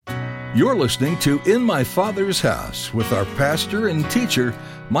You're listening to In My Father's House with our pastor and teacher,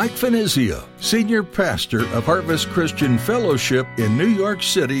 Mike Finizio, senior pastor of Harvest Christian Fellowship in New York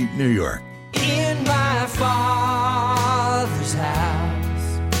City, New York. In my Father's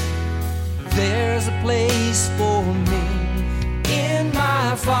house, there's a place for me. In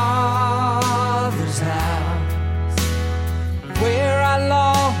my Father's house, where I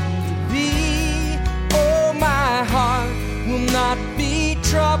long to be. Oh, my heart will not be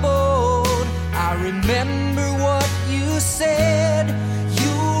troubled. I remember what you said.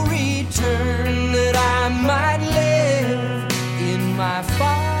 You'll return that I might live in my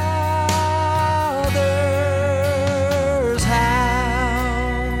Father's house.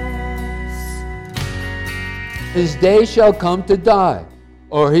 His day shall come to die,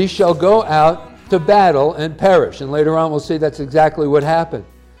 or he shall go out to battle and perish. And later on we'll see that's exactly what happened.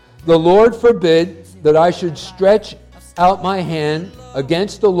 The Lord forbid that I should stretch out my hand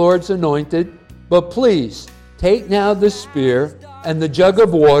against the Lord's anointed, but please take now the spear and the jug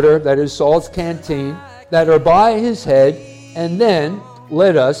of water, that is Saul's canteen, that are by his head, and then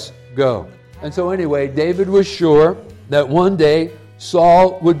let us go. And so anyway, David was sure that one day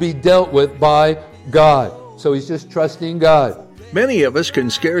Saul would be dealt with by God. So he's just trusting God. Many of us can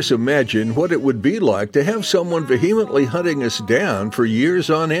scarce imagine what it would be like to have someone vehemently hunting us down for years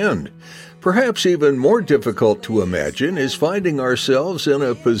on end. Perhaps even more difficult to imagine is finding ourselves in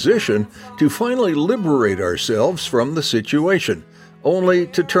a position to finally liberate ourselves from the situation, only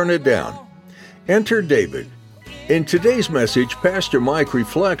to turn it down. Enter David. In today's message, Pastor Mike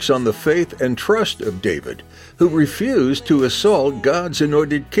reflects on the faith and trust of David, who refused to assault God's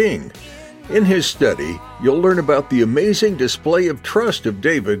anointed king. In his study, you'll learn about the amazing display of trust of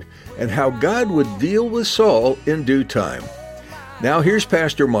David and how God would deal with Saul in due time. Now here's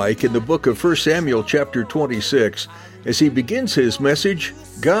Pastor Mike in the book of 1 Samuel chapter 26 as he begins his message,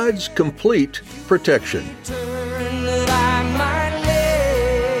 God's Complete Protection.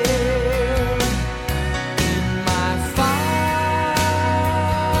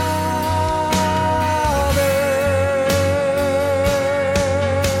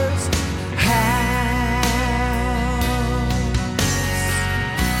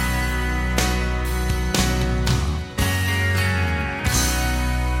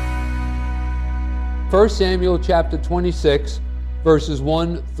 First Samuel chapter 26, verses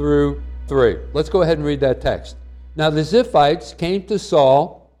 1 through 3. Let's go ahead and read that text. Now the Ziphites came to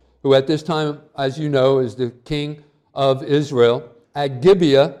Saul, who at this time, as you know, is the king of Israel, at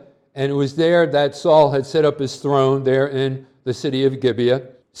Gibeah, and it was there that Saul had set up his throne there in the city of Gibeah,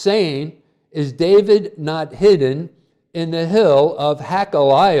 saying, Is David not hidden in the hill of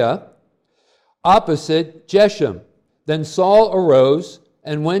Hakaliah, opposite Jeshem? Then Saul arose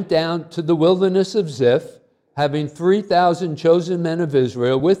and went down to the wilderness of Ziph, having 3,000 chosen men of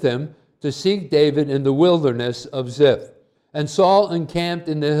Israel with him to seek David in the wilderness of Ziph. And Saul encamped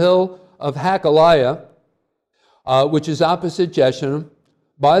in the hill of Hakaliah, which is opposite Jeshem,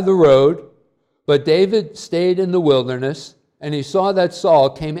 by the road, but David stayed in the wilderness, and he saw that Saul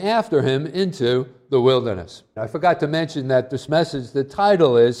came after him into the wilderness. I forgot to mention that this message, the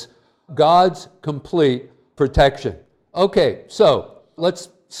title is God's Complete Protection. Okay, so let's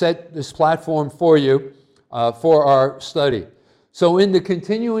set this platform for you for our study. So in the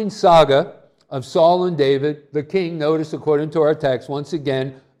continuing saga of Saul and David, the king, notice according to our text, once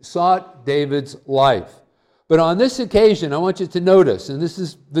again, sought David's life. But on this occasion, I want you to notice, and this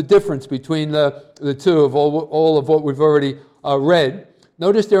is the difference between the two of all of what we've already read.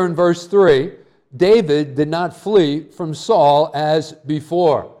 Notice there in verse 3, David did not flee from Saul as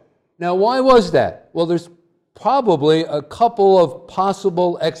before. Now, why was that? Well, there's probably a couple of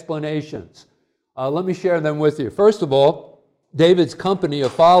possible explanations. Let me share them with you. First of all, David's company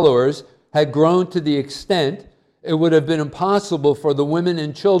of followers had grown to the extent it would have been impossible for the women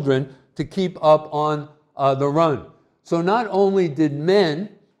and children to keep up on the run. So not only did men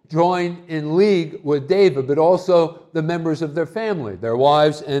join in league with David, but also the members of their family, their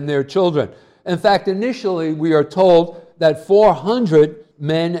wives and their children. In fact, initially we are told that 400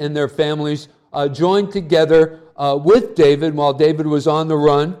 men and their families joined together with David while David was on the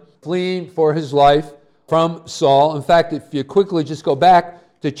run, fleeing for his life from Saul. In fact, if you quickly just go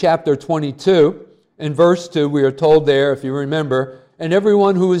back to chapter 22, in verse 2, we are told there, if you remember, and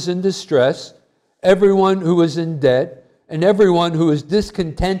everyone who is in distress, everyone who is in debt, and everyone who is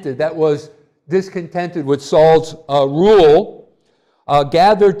discontented, that was discontented with Saul's rule,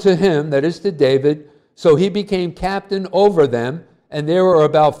 gathered to him, that is to David, so he became captain over them, and there were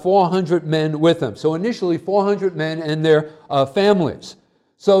about 400 men with him. So initially 400 men and their families.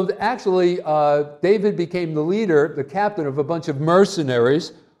 So actually David became the leader, the captain of a bunch of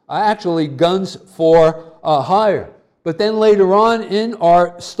mercenaries actually guns for hire. But then later on in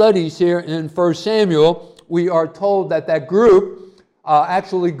our studies here in 1 Samuel, we are told that that group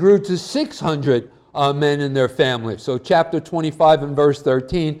actually grew to 600 men in their family. So chapter 25 and verse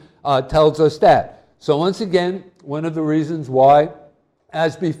 13 tells us that. So once again, one of the reasons why,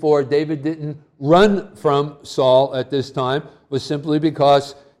 as before, David didn't run from Saul at this time was simply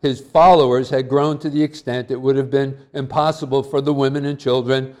because his followers had grown to the extent it would have been impossible for the women and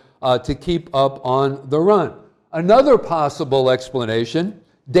children to keep up on the run. Another possible explanation,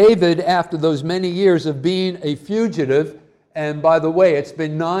 David, after those many years of being a fugitive, and by the way, it's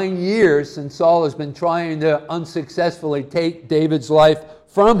been 9 years since Saul has been trying to unsuccessfully take David's life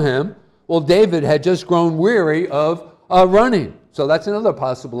from him. Well, David had just grown weary of running. So that's another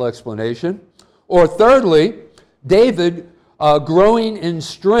possible explanation. Or thirdly, David, growing in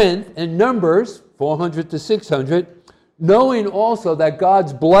strength and numbers, 400 to 600, knowing also that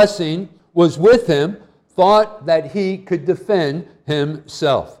God's blessing was with him, thought that he could defend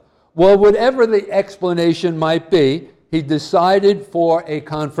himself. Well, whatever the explanation might be, he decided for a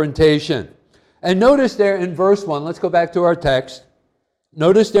confrontation. And notice there in verse 1, let's go back to our text.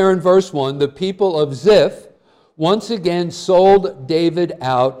 Notice there in verse 1, the people of Ziph once again sold David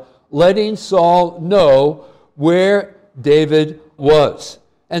out, letting Saul know where David was.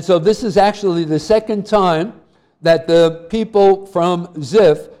 And so this is actually the second time that the people from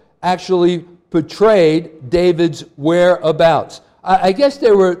Ziph actually betrayed David's whereabouts. I guess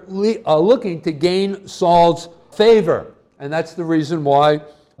they were looking to gain Saul's favor, and that's the reason why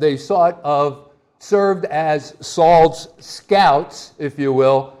they served as Saul's scouts, if you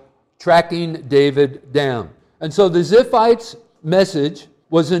will, tracking David down. And so the Ziphites' message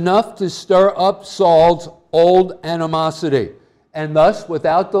was enough to stir up Saul's old animosity. And thus,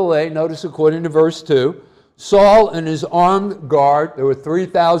 without delay, notice according to verse 2, Saul and his armed guard, there were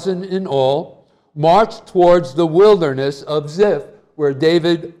 3,000 in all, marched towards the wilderness of Ziph, where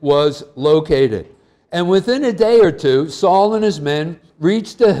David was located. And within a day or two, Saul and his men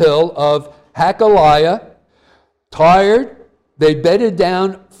reached the hill of Hakaliah. Tired, they bedded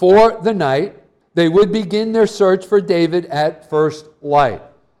down for the night. They would begin their search for David at first light.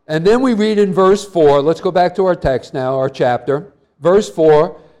 And then we read in verse 4, let's go back to our text now, our chapter. Verse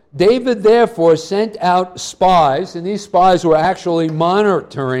 4, David therefore sent out spies, and these spies were actually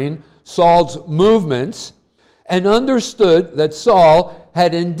monitoring Saul's movements, and understood that Saul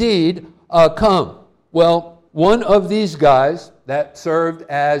had indeed come. Well, one of these guys that served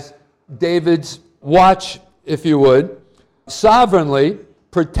as David's watch, if you would, sovereignly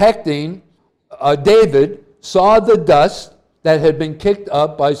protecting David, saw the dust that had been kicked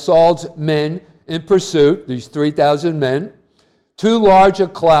up by Saul's men in pursuit, these 3,000 men, too large a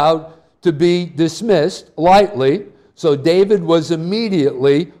cloud to be dismissed lightly, so David was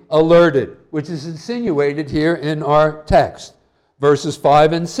immediately alerted, which is insinuated here in our text, verses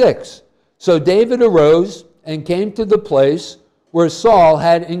 5 and 6. So David arose and came to the place where Saul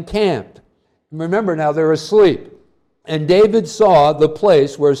had encamped. Remember now, they're asleep. And David saw the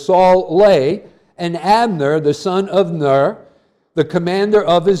place where Saul lay, and Abner, the son of Ner, the commander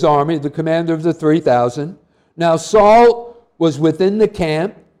of his army, the commander of the 3,000. Now Saul was within the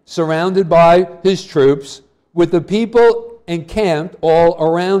camp, surrounded by his troops, with the people encamped all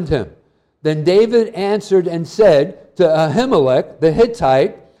around him. Then David answered and said to Ahimelech the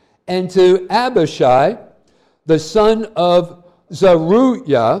Hittite, and to Abishai, the son of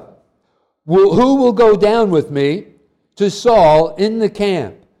Zeruiah, who will go down with me to Saul in the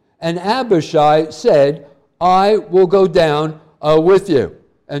camp? And Abishai said, I will go down with you.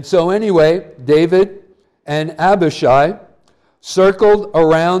 And so anyway, David and Abishai circled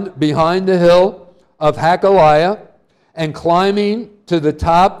around behind the hill of Hakaliah, and climbing to the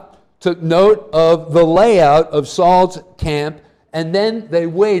top, took note of the layout of Saul's camp, and then they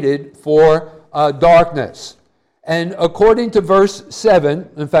waited for darkness. And according to verse 7,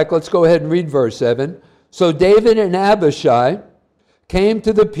 in fact, let's go ahead and read verse 7. So David and Abishai came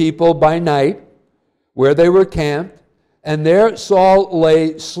to the people by night, where they were camped, and there Saul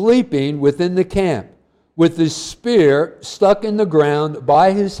lay sleeping within the camp, with his spear stuck in the ground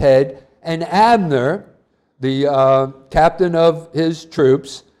by his head, and Abner, the captain of his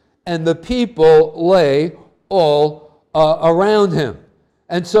troops, and the people lay all around him.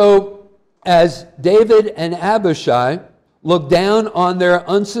 And so as David and Abishai looked down on their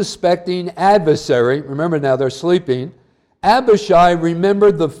unsuspecting adversary, remember now they're sleeping, Abishai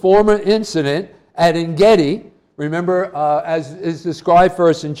remembered the former incident at En-Gedi, remember as is described for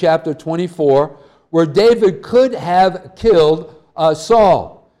us in chapter 24, where David could have killed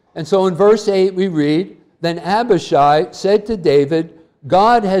Saul. And so in verse 8 we read, Then Abishai said to David,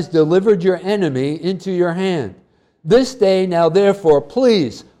 God has delivered your enemy into your hand. This day now therefore,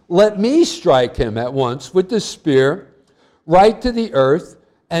 please, let me strike him at once with the spear, right to the earth,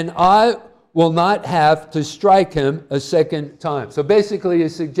 and I will not have to strike him a second time. So basically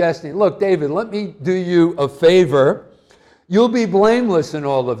he's suggesting, look, David, let me do you a favor. You'll be blameless in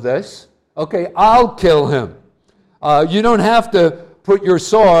all of this. Okay, I'll kill him. You don't have to put your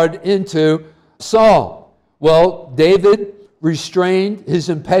sword into Saul. Well, David restrained his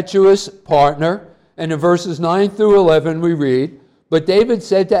impetuous partner, and in verses 9 through 11 we read, but David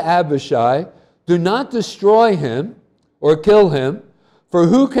said to Abishai, do not destroy him or kill him, for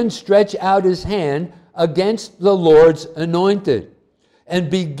who can stretch out his hand against the Lord's anointed and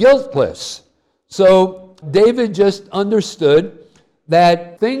be guiltless? So David just understood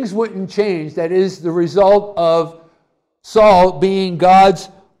that things wouldn't change. That is the result of Saul being God's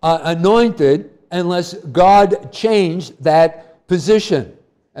anointed unless God changed that position.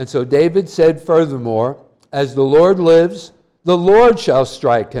 And so David said furthermore, as the Lord lives, the Lord shall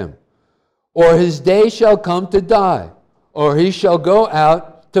strike him, or his day shall come to die, or he shall go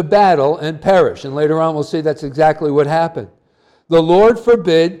out to battle and perish. And later on we'll see that's exactly what happened. The Lord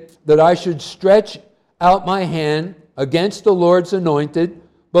forbid that I should stretch out my hand against the Lord's anointed,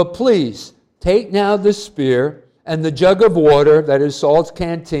 but please take now the spear and the jug of water, that is Saul's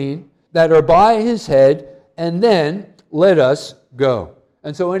canteen, that are by his head, and then let us go.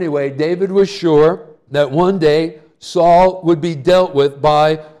 And so anyway, David was sure that one day Saul would be dealt with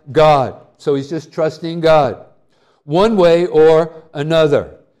by God. So he's just trusting God, one way or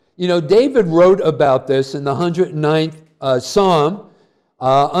another. You know, David wrote about this in the 109th Psalm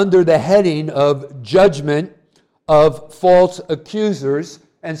under the heading of judgment of false accusers.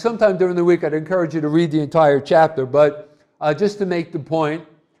 And sometime during the week, I'd encourage you to read the entire chapter. But just to make the point,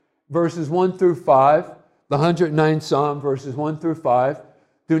 verses 1 through 5, the 109th Psalm, verses 1 through 5,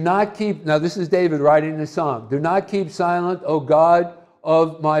 do not keep, now this is David writing the psalm, do not keep silent, O God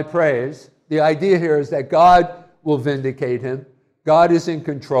of my praise. The idea here is that God will vindicate him. God is in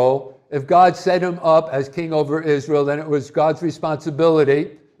control. If God set him up as king over Israel, then it was God's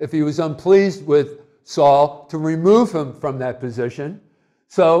responsibility, if he was unpleased with Saul, to remove him from that position.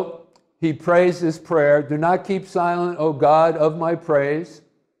 So he prays this prayer, do not keep silent, O God of my praise.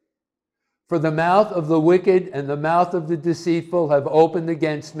 For the mouth of the wicked and the mouth of the deceitful have opened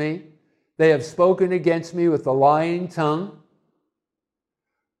against me. They have spoken against me with a lying tongue.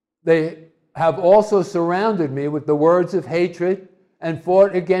 They have also surrounded me with the words of hatred and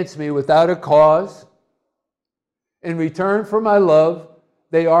fought against me without a cause. In return for my love,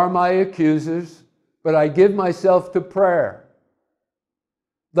 they are my accusers, but I give myself to prayer.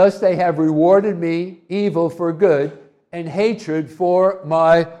 Thus they have rewarded me evil for good and hatred for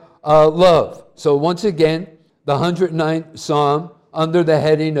my love. So once again, the 109th Psalm under the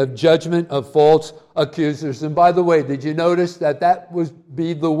heading of judgment of false accusers. And by the way, did you notice that would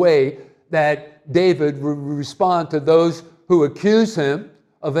be the way that David would respond to those who accuse him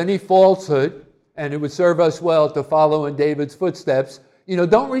of any falsehood? And it would serve us well to follow in David's footsteps. You know,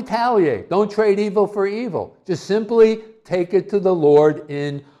 don't retaliate. Don't trade evil for evil. Just simply take it to the Lord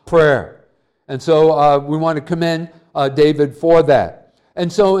in prayer. And so we want to commend David for that. And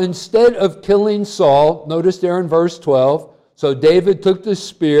so instead of killing Saul, notice there in verse 12, so David took the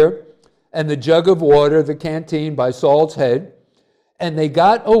spear and the jug of water, the canteen by Saul's head, and they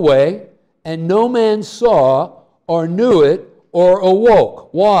got away, and no man saw or knew it or awoke.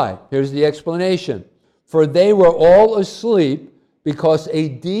 Why? Here's the explanation. For they were all asleep, because a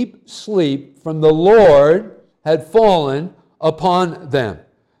deep sleep from the Lord had fallen upon them.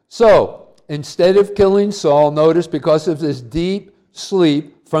 So, instead of killing Saul, notice because of this deep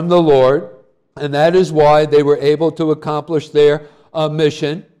sleep from the Lord, and that is why they were able to accomplish their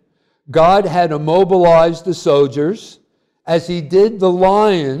mission. God had immobilized the soldiers as he did the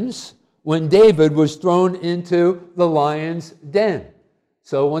lions when David was thrown into the lion's den.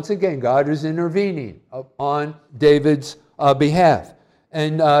 So once again, God is intervening on David's behalf.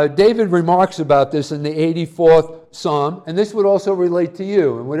 And David remarks about this in the 84th Psalm, and this would also relate to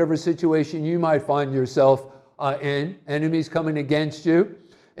you in whatever situation you might find yourself in, enemies coming against you.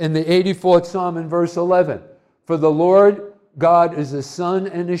 In the 84th Psalm in verse 11, for the Lord God is a sun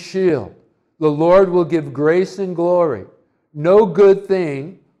and a shield. The Lord will give grace and glory. No good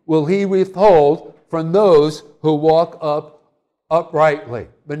thing will he withhold from those who walk uprightly.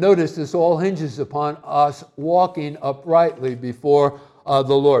 But notice this all hinges upon us walking uprightly before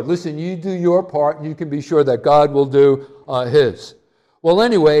the Lord. Listen, you do your part and you can be sure that God will do his. Well,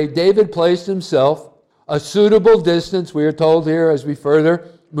 anyway, David placed himself a suitable distance, we are told here as we further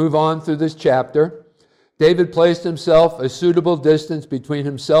move on through this chapter. David placed himself a suitable distance between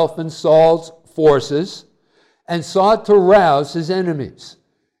himself and Saul's forces and sought to rouse his enemies.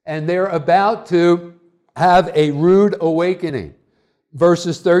 And they're about to have a rude awakening.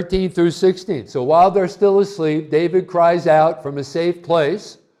 Verses 13 through 16. So while they're still asleep, David cries out from a safe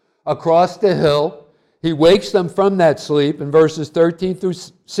place across the hill. He wakes them from that sleep. In verses 13 through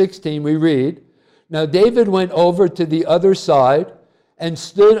 16 we read, "Now David went over to the other side and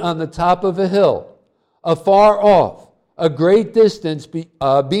stood on the top of a hill, afar off, a great distance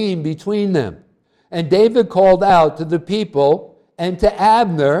being between them. And David called out to the people and to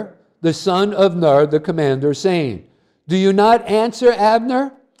Abner, the son of Ner, the commander, saying, 'Do you not answer,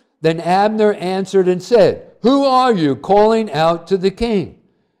 Abner?' Then Abner answered and said, 'Who are you calling out to the king?'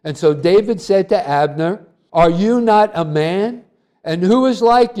 And so David said to Abner, 'Are you not a man? And who is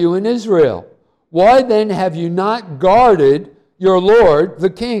like you in Israel? Why then have you not guarded your lord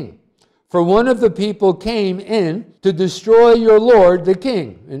the king? For one of the people came in to destroy your lord the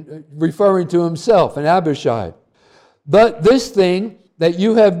king,'" referring to himself and Abishai. "But this thing that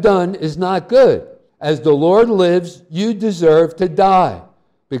you have done is not good. As the Lord lives, you deserve to die,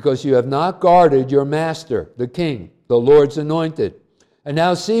 because you have not guarded your master, the king, the Lord's anointed. And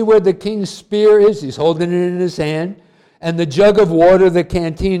now see where the king's spear is," he's holding it in his hand, "and the jug of water, the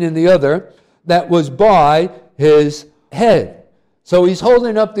canteen in the other, that was by his head." So he's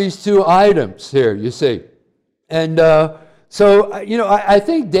holding up these two items here, you see. And I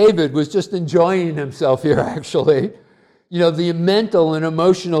think David was just enjoying himself here, actually. The mental and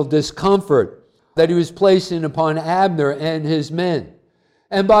emotional discomfort that he was placing upon Abner and his men.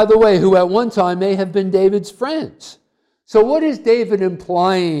 And by the way, who at one time may have been David's friends. So what is David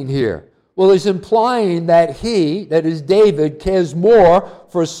implying here? Well, he's implying that he, that is David, cares more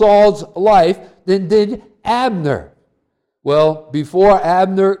for Saul's life than did Abner. Well, before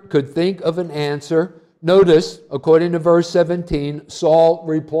Abner could think of an answer, notice, according to verse 17, Saul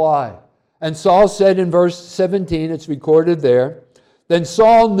replied. And Saul said in verse 17, it's recorded there, "Then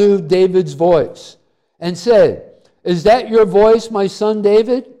Saul knew David's voice and said, 'Is that your voice, my son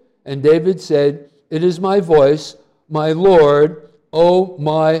David?' And David said, 'It is my voice, my Lord, O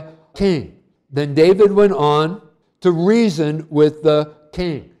my king.' Then David went on to reason with the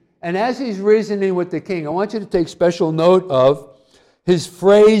king." And as he's reasoning with the king, I want you to take special note of his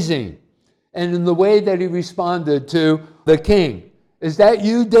phrasing and in the way that he responded to the king. "Is that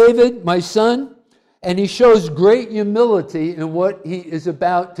you, David, my son?" And he shows great humility in what he is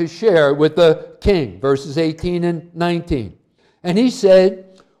about to share with the king, verses 18 and 19. And he said,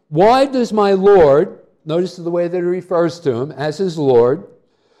 "Why does my Lord," notice the way that he refers to him as his Lord,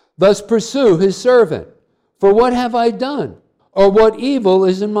 "thus pursue his servant? For what have I done? Or what evil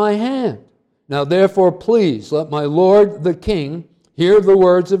is in my hand? Now therefore, please let my Lord the king hear the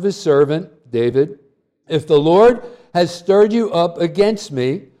words of his servant, David. If the Lord has stirred you up against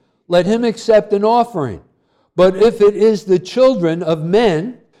me, let him accept an offering. But if it is the children of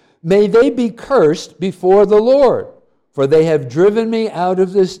men, may they be cursed before the Lord. For they have driven me out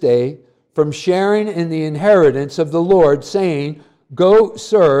of this day from sharing in the inheritance of the Lord, saying, 'Go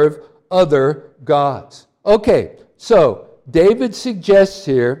serve other gods.'" Okay, so David suggests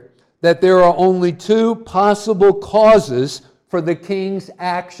here that there are only two possible causes for the king's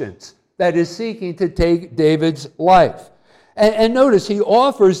actions, that is, seeking to take David's life. And notice he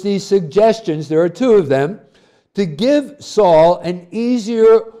offers these suggestions, there are two of them, to give Saul an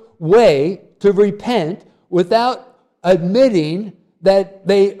easier way to repent without admitting that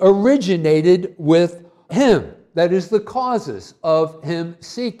they originated with him. That is, the causes of him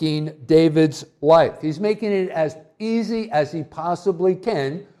seeking David's life. He's making it as easy as he possibly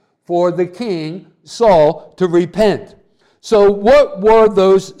can for the king, Saul, to repent. So what were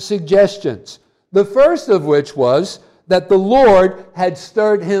those suggestions? The first of which was that the Lord had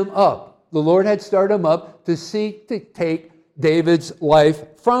stirred him up. The Lord had stirred him up to seek to take David's life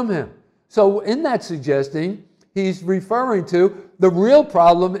from him. So in that suggesting, he's referring to the real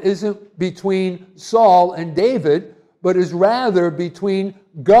problem isn't between Saul and David, but is rather between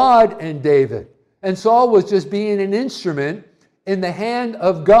God and David. And Saul was just being an instrument in the hand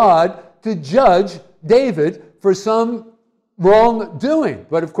of God to judge David for some wrongdoing.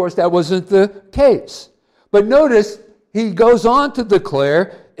 But of course, that wasn't the case. But notice, he goes on to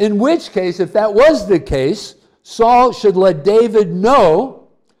declare, in which case, if that was the case, Saul should let David know,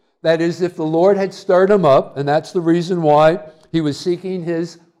 that is, if the Lord had stirred him up, and that's the reason why he was seeking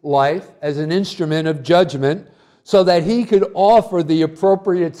his life as an instrument of judgment, so that he could offer the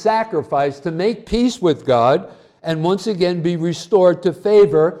appropriate sacrifice to make peace with God and once again be restored to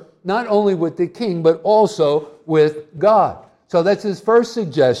favor, not only with the king, but also with God. So that's his first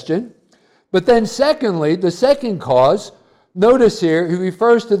suggestion. But then secondly, the second cause, notice here, he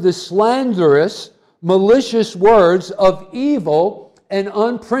refers to the slanderous, malicious words of evil and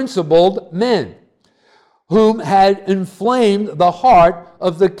unprincipled men, whom had inflamed the heart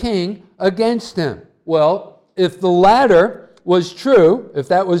of the king against him. Well, if the latter was true, if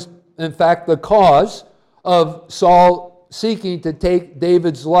that was in fact the cause of Saul seeking to take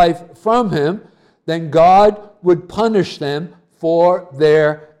David's life from him, then God would punish them for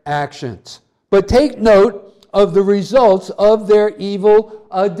their actions. But take note of the results of their evil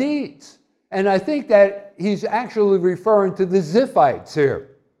deeds. And I think that he's actually referring to the Ziphites here.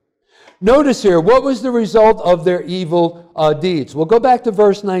 Notice here, what was the result of their evil deeds? We'll go back to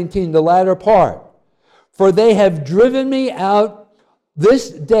verse 19, the latter part. For they have driven me out this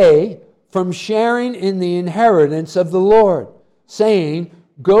day from sharing in the inheritance of the Lord, saying,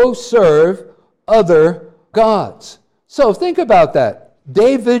 go serve other gods. So think about that.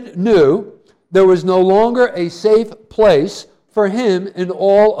 David knew there was no longer a safe place for him in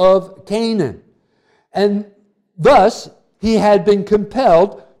all of Canaan. And thus, he had been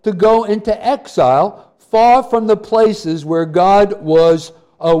compelled to go into exile far from the places where God was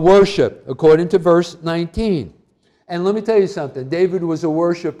worshipped, according to verse 19. And let me tell you something. David was a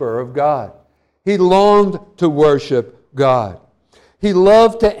worshiper of God. He longed to worship God. He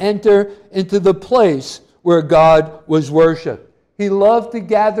loved to enter into the place where God was worshipped. He loved to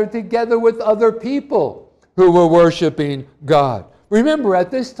gather together with other people who were worshiping God. Remember,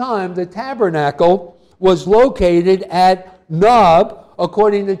 at this time, the tabernacle was located at Nob,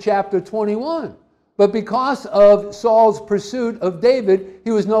 according to chapter 21. But because of Saul's pursuit of David,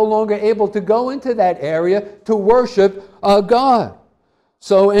 he was no longer able to go into that area to worship God.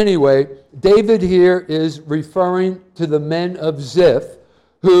 So anyway, David here is referring to the men of Ziph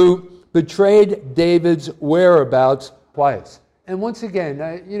who betrayed David's whereabouts twice. And once again,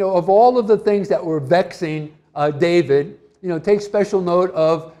 of all of the things that were vexing David, take special note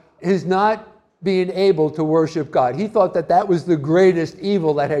of his not being able to worship God. He thought that that was the greatest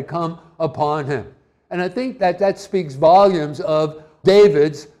evil that had come upon him. And I think that speaks volumes of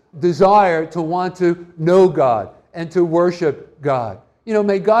David's desire to want to know God and to worship God.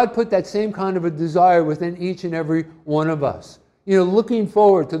 May God put that same kind of a desire within each and every one of us. Looking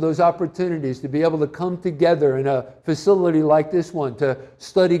forward to those opportunities to be able to come together in a facility like this one, to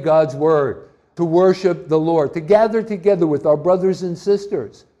study God's Word, to worship the Lord, to gather together with our brothers and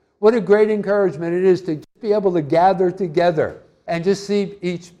sisters. What a great encouragement it is to be able to gather together and just see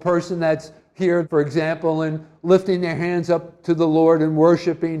each person that's here, for example, and lifting their hands up to the Lord and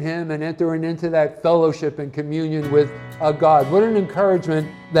worshiping Him and entering into that fellowship and communion with God. What an encouragement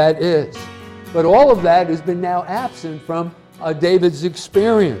that is. But all of that has been now absent from David's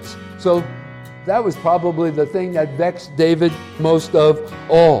experience. So that was probably the thing that vexed David most of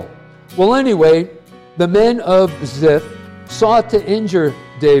all. Well, anyway, the men of Ziph sought to injure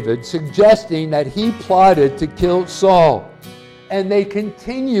David, suggesting that he plotted to kill Saul. And they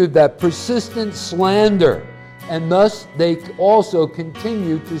continued that persistent slander, and thus they also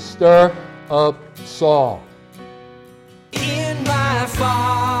continued to stir up Saul. In my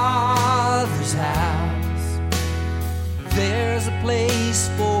Father's house, there's a place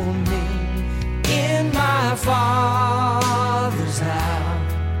for me. In my Father's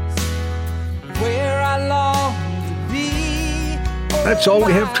house, where I long to be. That's all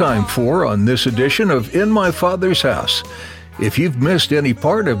we have time for on this edition of In My Father's House. If you've missed any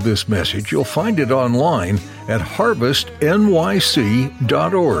part of this message, you'll find it online at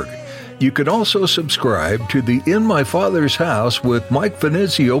harvestnyc.org. You can also subscribe to the In My Father's House with Mike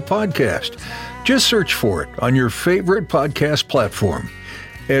Finizio podcast. Just search for it on your favorite podcast platform.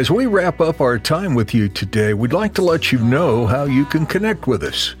 As we wrap up our time with you today, we'd like to let you know how you can connect with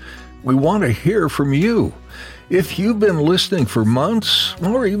us. We want to hear from you. If you've been listening for months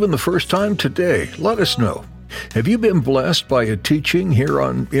or even the first time today, let us know. Have you been blessed by a teaching here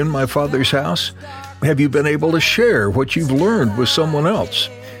on In My Father's House? Have you been able to share what you've learned with someone else?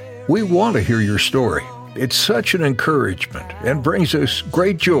 We want to hear your story. It's such an encouragement and brings us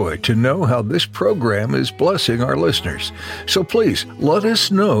great joy to know how this program is blessing our listeners. So please, let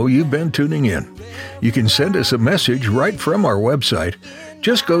us know you've been tuning in. You can send us a message right from our website.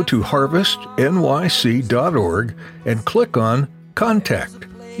 Just go to harvestnyc.org and click on Contact.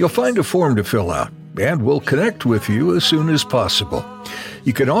 You'll find a form to fill out, and we'll connect with you as soon as possible.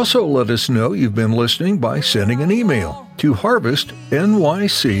 You can also let us know you've been listening by sending an email to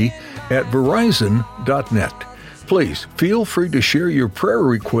harvestnyc@verizon.net. Please feel free to share your prayer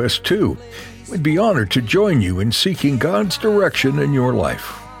requests too. We'd be honored to join you in seeking God's direction in your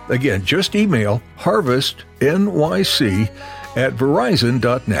life. Again, just email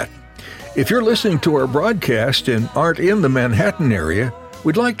harvestnyc@verizon.net. If you're listening to our broadcast and aren't in the Manhattan area,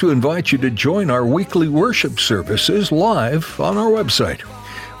 we'd like to invite you to join our weekly worship services live on our website.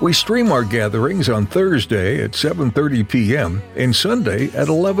 We stream our gatherings on Thursday at 7:30 p.m. and Sunday at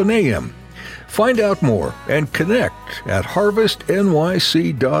 11 a.m. Find out more and connect at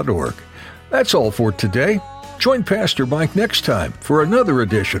harvestnyc.org. That's all for today. Join Pastor Mike next time for another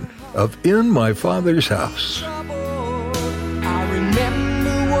edition of In My Father's House.